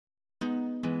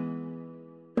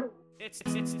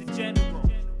It's the general.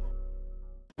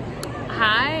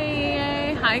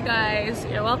 Hi guys,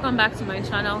 yeah, welcome back to my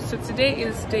channel. So today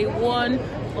is day one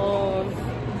of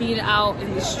being out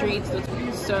in the streets.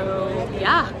 So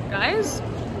yeah guys,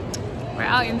 we're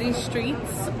out in these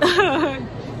streets.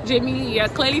 Jamie, you're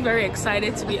clearly very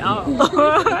excited to be out.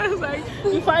 Like,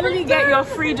 you finally get your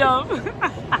freedom.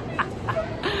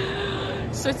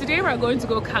 So today we're going to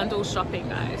go candle shopping,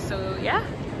 guys. So yeah,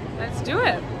 let's do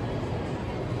it.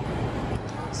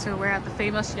 So we're at the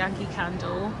famous Yankee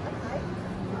candle.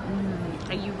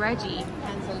 Are you ready?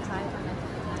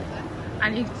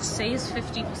 And it says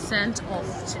 50%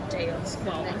 off today on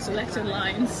selected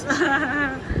lines.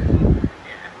 Yeah,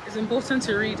 it's important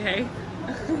to read, hey?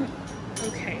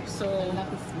 Okay, so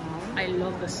I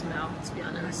love the smell, to be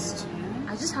honest.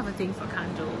 I just have a thing for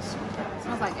candles. It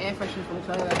smells like air freshener from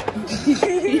the toilet.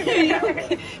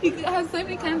 You have so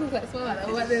many candles that smell like that.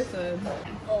 What this one?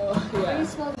 Oh, yeah. When you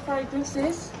smell the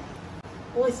fragrances,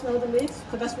 always smell the lids,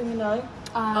 because that's when you know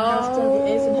how strong it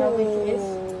is and how weak it is.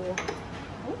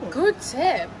 Good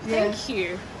tip. Thank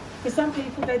you. For some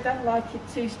people, they don't like it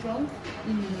too strong.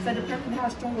 So depending on how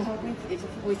strong or how weak it is, you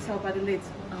can always tell by the lid.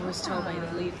 I was told by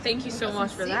the lead. Thank you so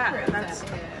much for that. That's,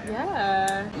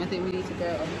 I think we need to go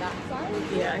on that side.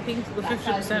 yeah, I think the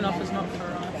 50% off is not for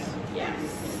us. Yes.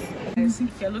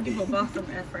 If you're looking for bathroom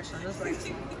air freshener, just like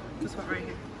this one right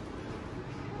here.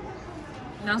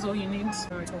 That's all you need.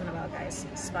 What we're talking about, guys,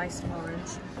 spicy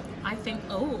orange. I think,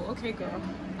 oh, okay, girl.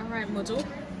 All right, model.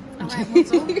 All right,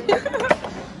 model.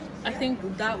 I think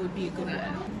that would be a good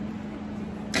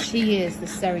one. She is the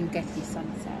Serengeti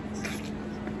sunset.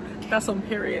 That's on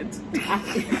period.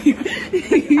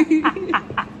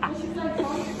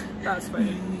 That's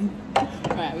funny.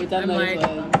 Right, we've done I'm those like,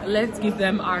 ones. let's give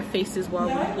them our faces while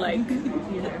we, like,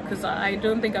 you know, because I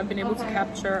don't think I've been able to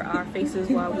capture our faces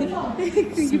while we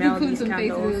smell these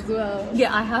candles. As well.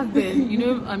 Yeah, I have been. You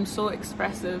know, I'm so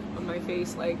expressive on my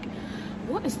face. Like,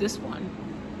 what is this one?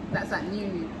 That's that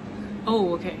new.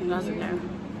 Oh, okay, that's in there.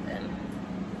 Then.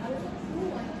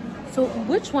 So,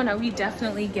 which one are we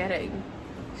definitely getting?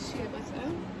 Shea butter.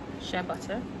 Shea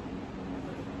butter.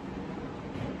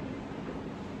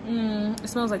 It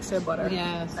smells like shea butter.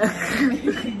 Yes.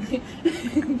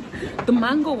 The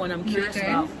mango one, I'm curious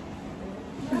about.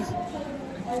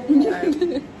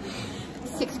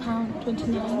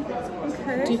 £6.29.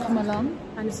 Okay. Do you come along?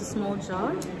 And it's a small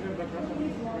jar.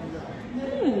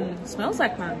 Smells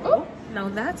like mango. Now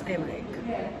that I like.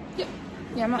 Yeah.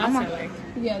 Yeah, I like.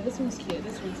 Yeah, this one's cute.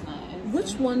 This one's nice.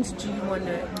 Which ones do you want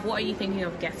to? What are you thinking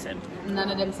of getting? None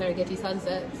of them Serengeti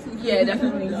sunsets. Yeah,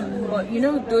 definitely. But you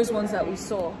know those ones that we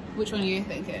saw. Which one are you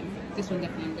thinking? This one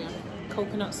definitely.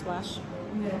 Coconut splash.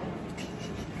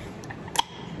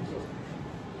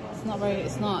 It's not very.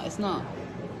 It's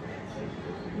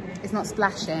not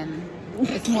splashing.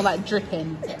 It's more like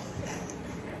dripping.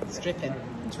 It's dripping.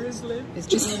 Drizzling. It's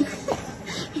just.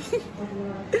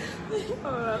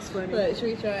 Oh, that's funny. But should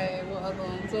we try what other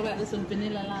ones? What about this one,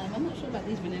 vanilla lime? I'm not sure about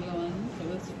these vanilla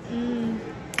ones.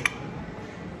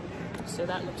 So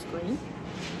that looks green.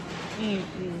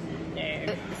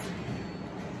 No.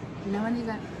 No one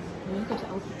even. When you go to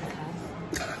old people's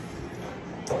house,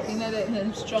 you know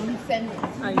that strong scent.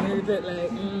 I know a bit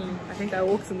like. I think I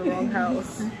walked in the wrong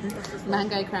house.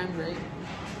 Mango cranberry.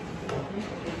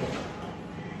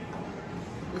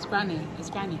 It's granny. It's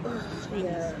granny.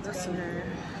 Yeah, that's no.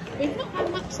 We've not had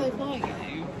much so far, you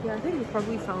know. Yeah, I think we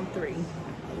probably found 3.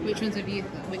 Which ones have you?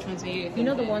 Which ones are you? You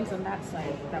know the ones on that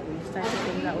side that we started to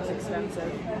think that was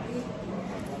expensive.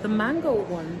 The mango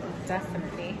one,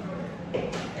 definitely.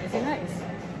 Is it nice?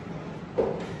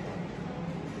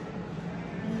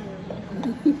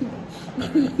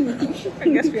 I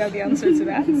guess we have the answer to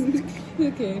that.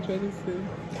 Okay, try this one.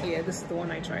 Oh, yeah, this is the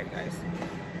one I tried, guys.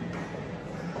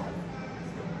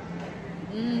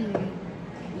 Yeah,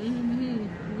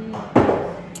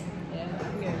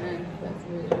 that's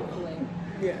really cool.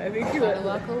 Yeah, I think you Try to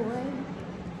walk away.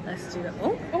 Let's do that.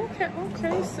 Oh,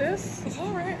 okay, sis.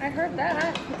 All right, I heard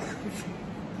that.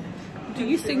 Do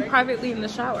you sing privately in the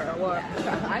shower or what?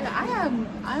 I'm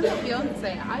not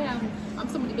Beyonce. I'm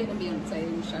somebody better than Beyonce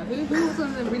in the shower. Who was one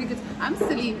of the really good? I'm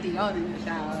Celine Dion in the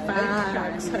shower.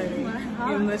 Facts, honey.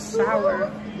 In the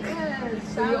shower.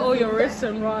 Yes. So all your riffs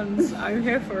and runs, I'm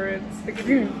here for it.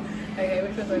 Okay,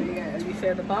 which ones are you getting? To be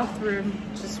fair, the bathroom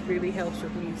just really helps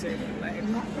with music. Like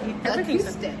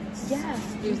everything's acoustics. Yes.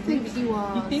 You think you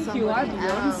are. You think you are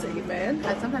Beyonce, man.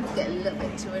 I sometimes get a little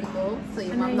bit too involved, so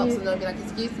your mum knocks on the door and be like,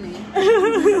 "Excuse me."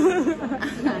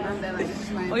 And then like, this is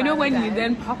my or you know when you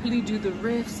then properly do the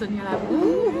riffs and you're like,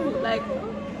 ooh, like.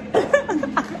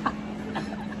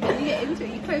 And you get into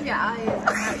literally, you close your eyes and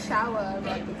that shower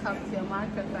like becomes your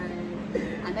microphone.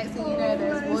 And next thing you know,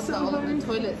 there's water all over the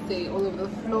toilet seat, all over the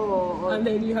floor. And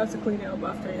then you have to clean it up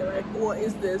after. You're like, what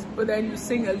is this? But then you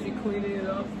sing as you clean it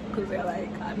up because they're like,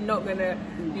 I'm not gonna,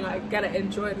 you know, I gotta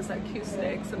enjoy this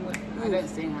acoustics. And like, I don't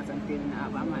sing as I'm cleaning it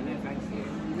up. I'm like, no, thank you.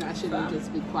 I should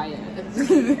just be quiet.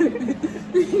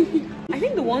 I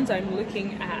think the ones I'm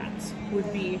looking at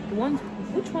would be the ones.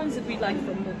 Which ones did we like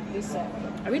from this set?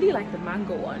 I really like the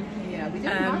mango one. Yeah, we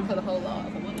didn't like the whole lot.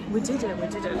 We didn't.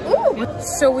 Ooh.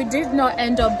 So we did not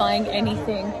end up buying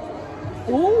anything.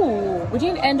 Ooh, we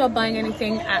didn't end up buying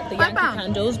anything at the Yankee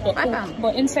candles,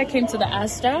 but instead came to the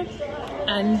Asda,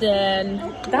 and then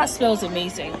that smells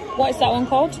amazing. What is that one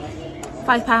called?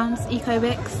 £5 Eco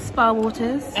Wicks Spa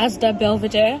Waters. Asda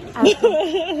Belvedere.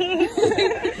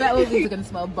 That all these are gonna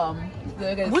smell bum.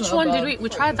 Which one did we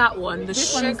tried that one? The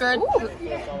sugared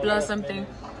blossom thing.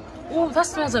 Oh, that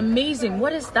smells amazing.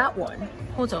 What is that one?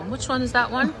 Hold on, which one is that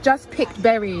one? Just picked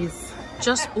berries.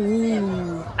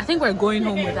 Ooh, I think we're going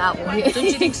home with that one. Don't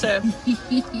you think so?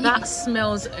 That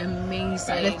smells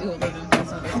amazing. Right, let's do all of them.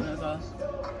 This one as well.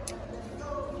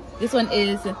 This one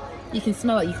is, you can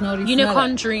smell it, you can already Unicorn smell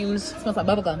it. Dreams. It smells like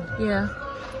bubblegum. Yeah.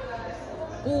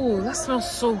 Ooh, that smells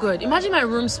so good. Imagine my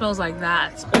room smells like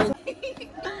that. Oh.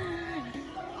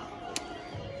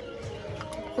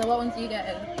 So what ones do you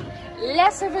get?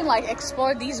 Let's even like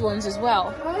explore these ones as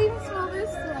well. Oh, you smell this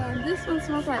one. This one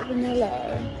smells like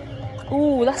vanilla.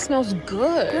 Ooh, that smells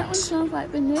good. That one smells like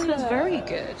vanilla. That smells very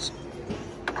good.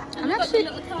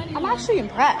 I'm actually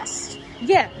impressed.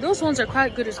 Yeah, those ones are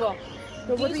quite good as well.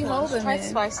 But what do you hold them Try in?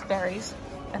 spiced berries.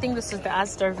 I think this is the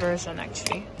Asda version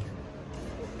actually.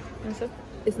 Is it?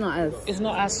 It's not as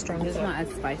strong, is it? It's not as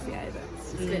spicy either.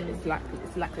 It's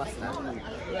lackluster.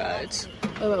 Right.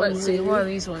 Oh, Let's see, what are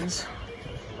these ones?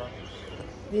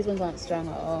 These ones aren't strong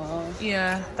at all.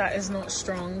 Yeah, that is not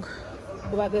strong.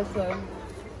 What about this one?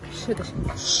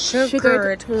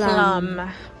 Sugared plum.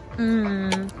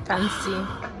 Fancy.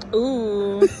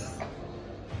 Ooh.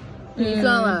 You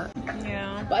smell that?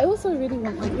 Yeah. But I also really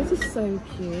want, like, this is so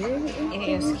cute. It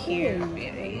is cute.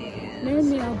 It is.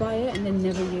 Maybe I'll buy it and then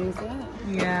never use it.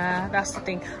 Yeah, that's the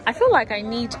thing. I feel like I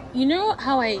need, you know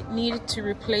how I needed to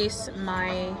replace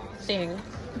my thing?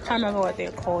 I can't remember what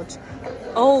they're called.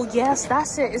 Oh yes,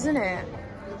 that's it, isn't it?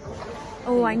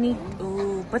 Oh, I need,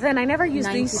 oh, but then I never use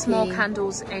these small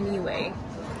candles anyway.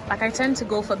 Like I tend to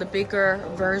go for the bigger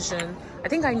version. I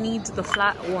think I need the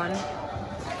flat one.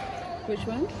 Which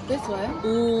one? This one?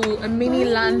 Ooh, a mini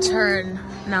lantern.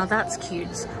 Now that's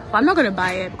cute. But I'm not gonna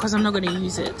buy it because I'm not gonna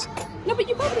use it. No, but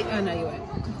you probably, oh no, you won't.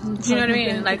 Do you know what I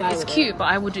mean? Like, it's cute, but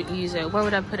I wouldn't use it. Where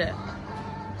would I put it?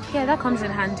 Yeah, that comes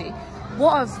in handy.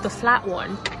 What of the flat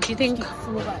one? Do you think?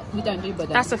 We don't do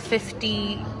butter. That's a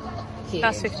 50.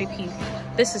 That's 50p.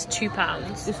 This is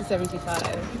 £2. This is 75.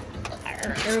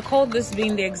 I recall this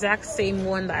being the exact same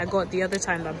one that I got the other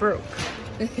time that broke.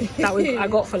 That I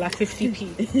got for like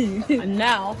 50p. And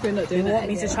now we're not doing they want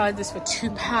me to try this for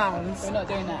 £2. We're not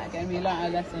doing that again. We learned our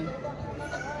lesson.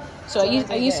 So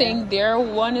are you saying their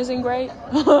one isn't great?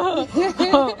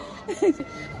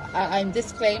 I'm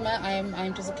disclaimer.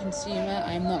 I'm just a consumer.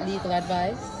 I'm not legal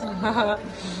advice.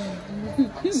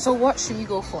 So what should we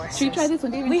go for? Should we try this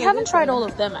one? We haven't tried all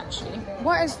of them actually.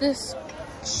 What is this?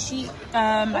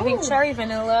 I think cherry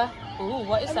vanilla. Ooh,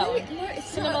 what is that one? No, it's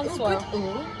cinnamon swirl.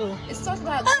 Ooh. It's talking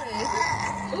about this.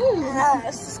 Ooh,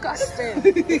 it's disgusting.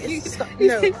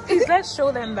 No, please let's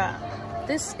show them that.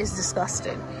 This is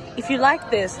disgusting. If you like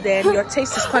this, then your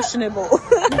taste is questionable.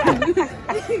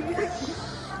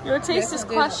 Your taste is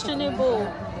questionable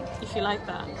if you like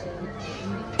that.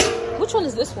 Which one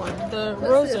is this one? The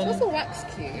Rosen. What's the wax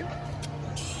cube?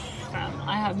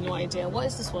 I have no idea. What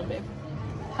is this one, babe?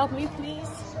 Help me, please.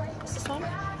 What's this one?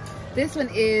 This one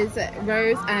is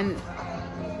rose and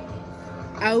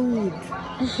oud.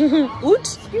 Oud?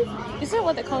 Is that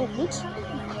what they call oud?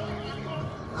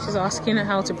 She's asking her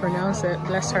how to pronounce it.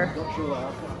 Bless her.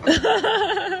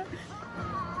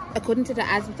 According to the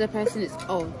Asda person, it's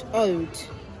oud. Oud.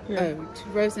 Yeah. Oud.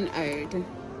 Rose and oud.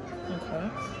 Okay.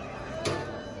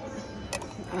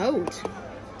 Oud.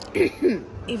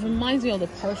 It reminds me of the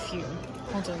perfume.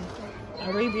 Hold on.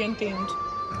 Arabian themed.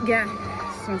 Yeah.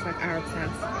 Smells like Arab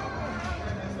house.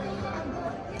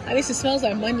 At least it smells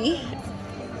like money.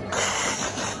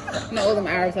 Not all them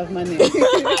Arabs have money.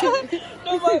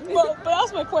 No, but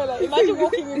that's my point. Like, imagine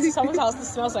walking into someone's house that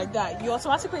smells like that. You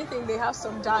automatically think they have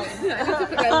some dye.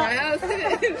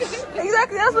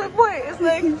 Exactly, that's my point. It's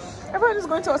like everyone is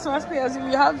going to automatically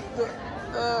assume you have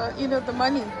the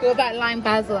money. What about lime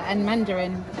basil and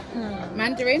mandarin?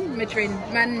 Mandarin?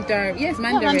 Yes,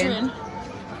 mandarin.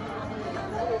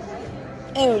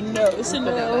 Oh no, it's a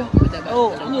no. Put that back.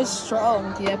 Oh, and it's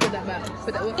strong. Yeah, put that back.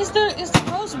 Put that. Is the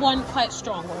rose one quite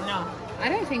strong or no? I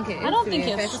don't think it is. I don't think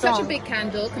it's strong. such a big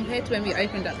candle compared to when we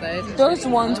opened up those. Those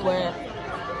ones were.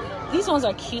 These ones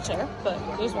are cuter, but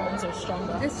those ones are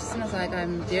stronger. This smells like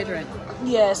deodorant.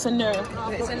 Yeah, it's a no.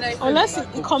 It's a no. Unless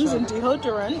it comes in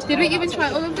deodorant. Did we even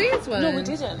try all of these ones? No, we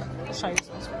didn't. Let's try these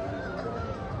ones.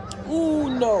 Ooh,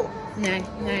 no. No.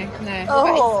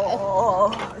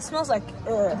 Oh, it smells like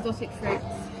Exotic fruits.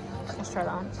 Let's try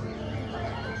that one.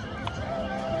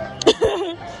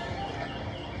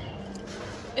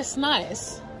 It's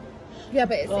nice. Yeah,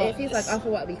 but it feels like after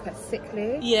what, it'd be quite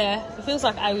sickly. Yeah, it feels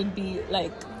like I would be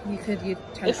like.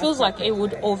 It feels like it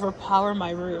would overpower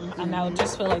my room, and I would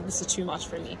just feel like this is too much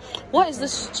for me. What is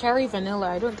this cherry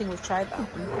vanilla? I don't think we've tried that.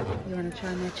 You want to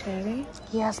try my cherry?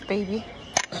 Yes, baby.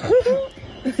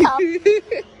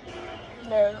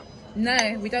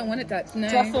 No, we don't want it. That no.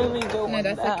 Definitely don't want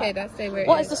that's that. okay. That's stay where it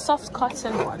What is the soft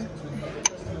cotton one?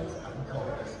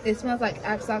 It smells like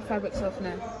Absol fabric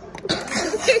softener.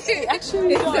 It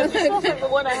actually does. It smells like the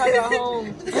one I have at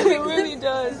home. It really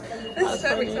does. That's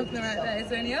fabric softener right there. Is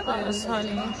there any other? That's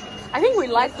honey. I think we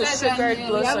like the sugared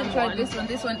blossom We haven't tried one. this one.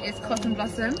 This one is Cotton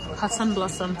Blossom. Cotton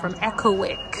Blossom from Echo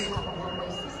Wick.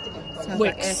 Smells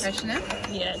like air freshener.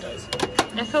 Yeah, it does.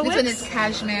 Echo This Wick? one is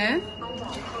Cashmere.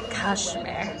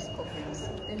 Cashmere.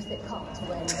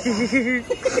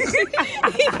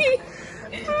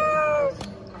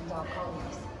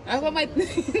 I want my.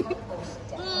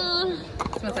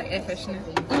 Smells like air freshener.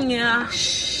 Yeah.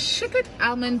 Sugared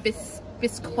almond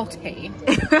biscotti.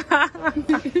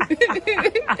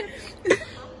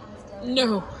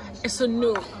 No, it's a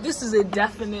no. This is a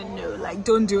definite no. Like,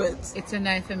 don't do it. It's a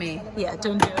no for me. Yeah,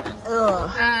 don't do it.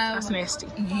 Ugh, that's nasty.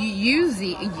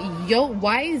 Yuzi,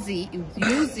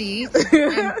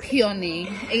 and peony.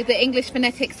 The English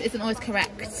phonetics isn't always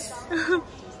correct.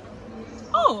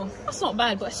 Oh, that's not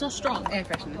bad, but it's not strong. Air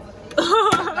freshener.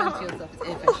 Don't yourself, it's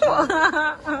air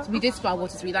freshener. So we did Spa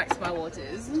Waters. We like Spa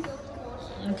Waters.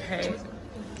 Okay.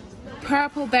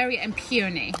 Purple berry and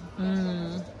peony.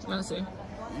 Let's see.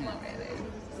 Not really.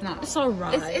 It's not. It's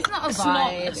alright. It's not a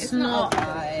vibe. It's not a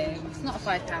vibe. It's not a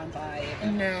 £5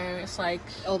 vibe. No, it's like.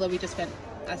 Although we just spent.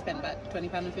 I spent about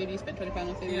 £20 on food. You spent £20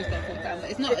 on food. You spent £40.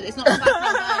 It's not. It's not a £5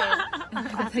 vibe.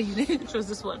 That's how you know. Which was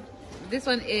this one? This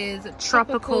one is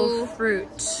Tropical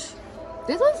fruit.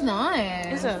 This one's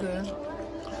nice. Is it?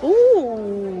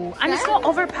 Ooh, and it's not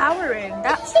overpowering.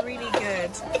 That's really good.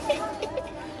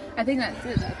 I think that's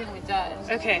it. I think we're done.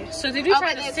 Okay, so did we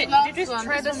try the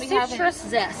citrus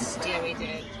zest? Yeah, we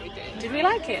did. We did. Did we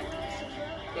like it?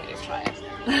 Yeah, let's try it.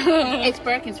 It's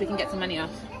Birkin, so we can get some money off.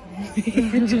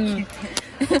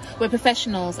 We're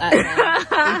professionals at that.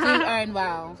 We do earn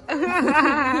well.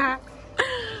 No,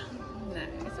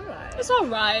 it's alright. It's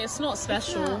alright. It's not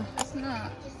special. It's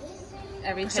not.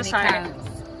 Every Let's penny just try it. counts.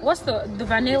 What's the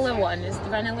vanilla one? Is the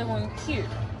vanilla one cute?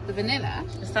 The vanilla?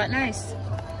 Is that nice?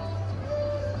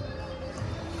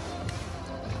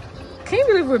 Can you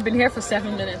believe we've been here for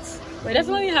 7 minutes? We're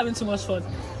definitely having too much fun.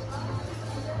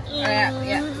 Yeah.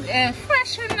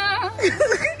 Freshener.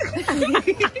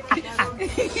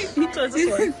 So it's this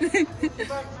one.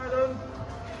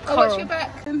 Oh, watch your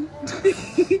back.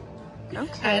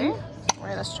 Okay.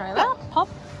 Right, let's try that. Pop.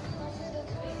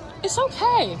 It's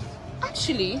okay.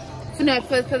 Actually. For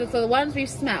the ones we've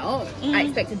smelled, I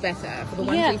expected better. For the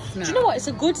ones we've smelled. Do you know what? It's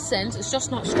a good scent. It's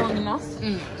just not strong enough.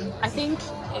 I think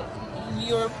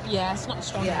it's not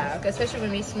strong enough. Yeah, especially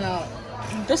when we smell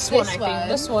this fresh of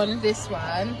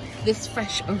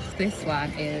this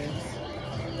one is.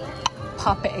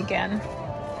 Pop it again.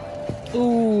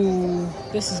 Ooh,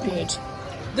 this is good.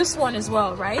 This one as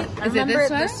well, right? Is it this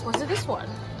one? Was it this one?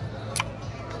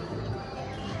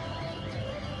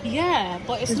 Yeah,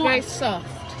 but it's not very soft.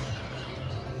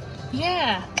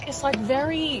 Yeah, it's like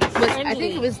very friendly. I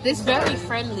think it was this very one.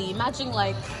 friendly. Imagine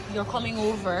like you're coming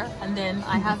over and then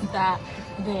I have that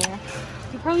there.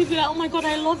 You'd probably be like, oh my god,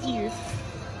 I love you.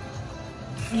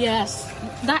 Yes,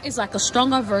 that is like a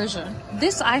stronger version.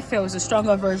 This I feel is a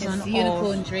stronger version It's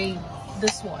Unicorn Dream.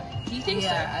 This one. Do you think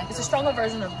so? It's a stronger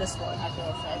version of this one. I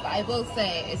feel so. But I will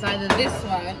say it's either this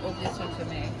one or this one for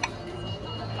me.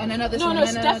 Oh, no, not this one. No,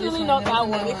 it's definitely not that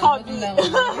one. It can't be.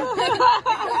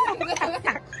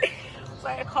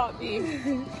 Like, it can't be.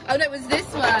 Oh no, it was this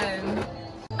one.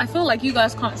 I feel like you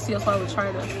guys can't see us while we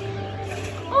try this.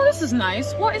 Oh, this is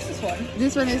nice. What is this one?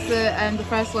 This one is the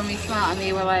first one we smelled, and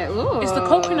we were like, ooh. It's the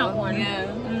coconut one. Yeah.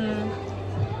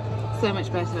 So much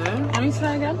better. Let me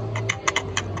try again.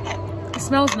 It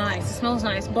smells nice. It smells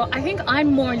nice. But I think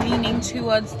I'm more leaning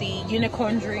towards the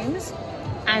Unicorn Dreams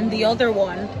and the other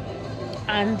one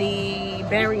and the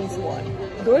berries one.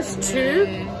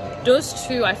 Those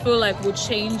two I feel like would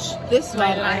change This my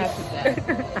one I life. have to get.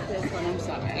 This one, I'm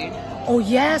sorry. Oh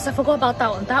yes, I forgot about that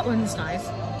one. That one's nice.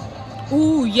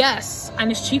 Oh yes,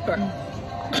 and it's cheaper.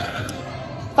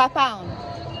 £5.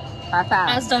 £5.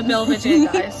 As the Belvedere,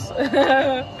 guys.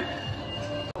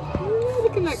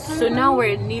 Looking like So now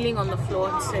we're kneeling on the floor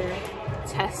to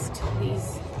test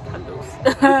these candles.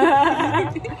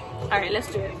 Alright, let's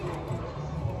do it.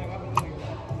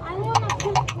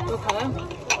 Okay.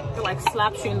 It like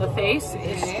slaps you in the face.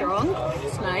 It's strong.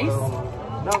 It's nice.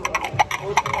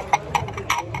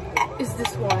 Is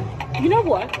this one? You know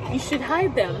what? You should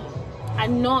hide them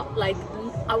and not like.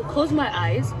 I'll close my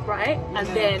eyes, right? And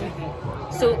then,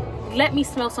 so let me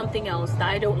smell something else that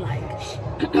I don't like.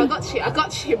 I got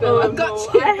you, Bill. I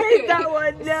got you. I hate that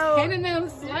one. No.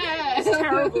 This It's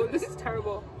terrible. This is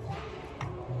terrible.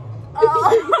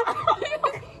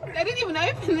 I didn't even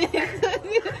open it.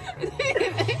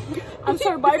 I'm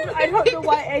sorry, but I don't know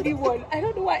why anyone. I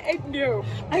don't know why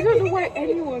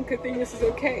anyone could think this is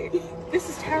okay. This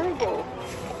is terrible.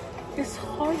 It's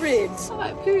horrid. I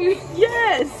like poo.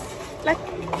 Yes. Like.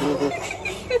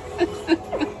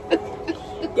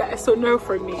 Yeah. So no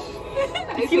from me.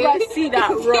 If you guys see that,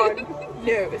 run.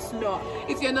 No, it's not.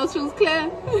 Is your nostrils clear?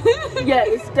 Yeah,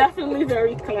 it's definitely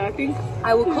very clear. I think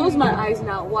I will close my eyes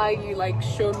now while you like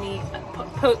show me,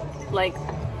 like,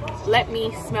 let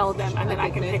me smell them and then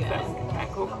I can pick them. Alright,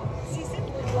 cool.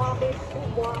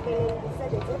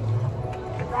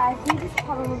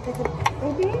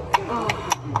 Oh,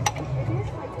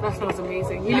 that smells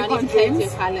amazing. Now I need to cleanse your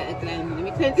palate again. Let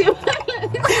me cleanse your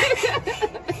palate.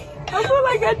 I feel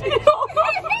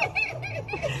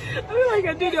like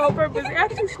I did it on purpose. It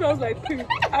actually smells like poop.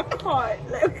 I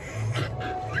can't. Like...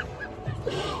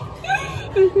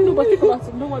 No, but think about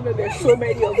it. No wonder there's so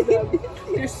many of them.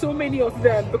 There's so many of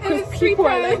them because people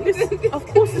are like this. Of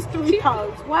course, it's £3.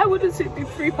 Why wouldn't it be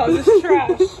 £3? It's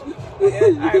trash.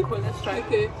 Yeah. Alright, cool. Let's try.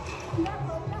 Okay.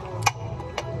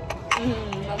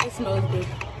 Now this smells good.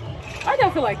 I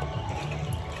don't feel like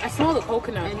I smell the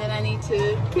coconut. And then I need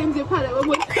to cleanse your palate one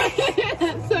more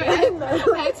time. Sorry, I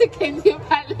had to cleanse your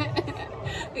palate.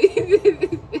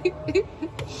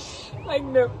 Like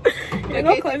no, you're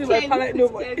not cleansing my palate no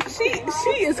more. She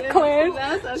is clear.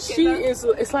 She is.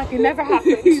 It's like it never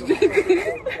happened.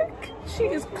 She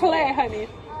is clear, honey.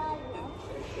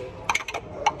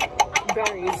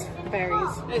 Berries.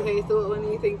 Okay, so what one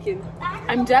are you thinking?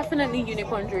 I'm definitely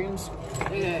unicorn dreams.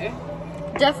 Okay.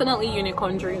 Definitely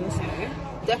unicorn dreams. Okay.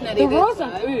 Definitely The rose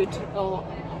and oud. Oh,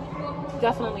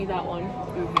 definitely that one.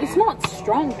 Okay. It's not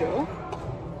strong though.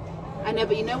 I know,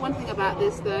 but you know one thing about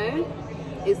this though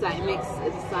is that it makes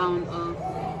the sound of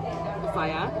a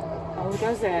fire. Oh,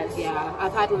 does it? Yeah,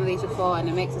 I've had one of these before, and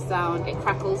it makes a sound. It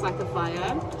crackles like a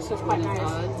fire. So it's quite nice.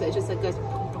 On, so it just like goes. So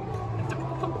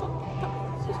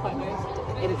it's quite nice.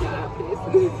 Edit that out, please.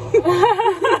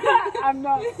 I'm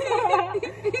not.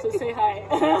 So say hi.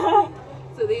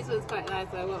 So these ones quite nice.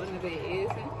 So what one of it is?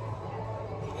 I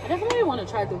definitely want to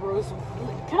try the rose.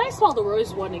 Can I smell the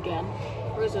rose one again?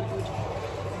 Rose and oud.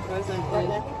 Rose and Right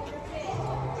oud. there.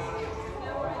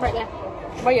 Right there.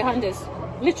 Where your hand is.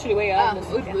 Literally where your hand is.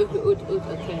 Oud,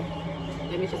 okay.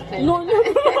 Let me just play. No.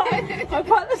 My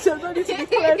partner says I need to be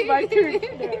cleansed by two.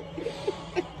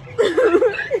 No.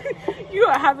 You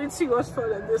are having too much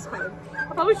fun on this one.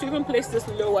 I probably should even place this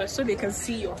lower so they can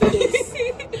see your face.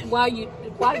 While you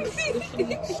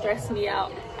literally stress me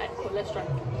out. Alright, cool, let's try.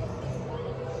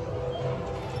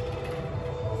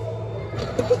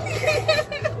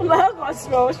 That's my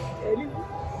smell.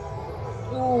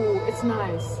 Ooh, it's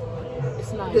nice.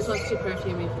 It's nice. This one's too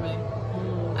perfumey for me.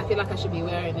 I feel like I should be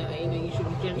wearing it. You know, you should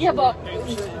be gently. Yeah, but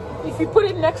if you put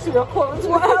it next to your clothes,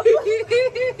 what happens?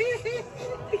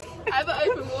 I have an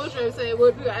open wardrobe, so it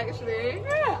would do actually.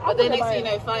 Yeah, but then next thing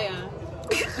you know, fire.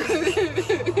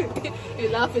 You're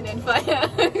laughing in fire.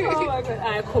 Oh my god.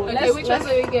 Alright, cool. Okay, which ones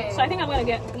are we getting? So I think I'm gonna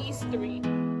get these three.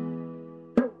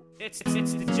 It's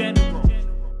the general.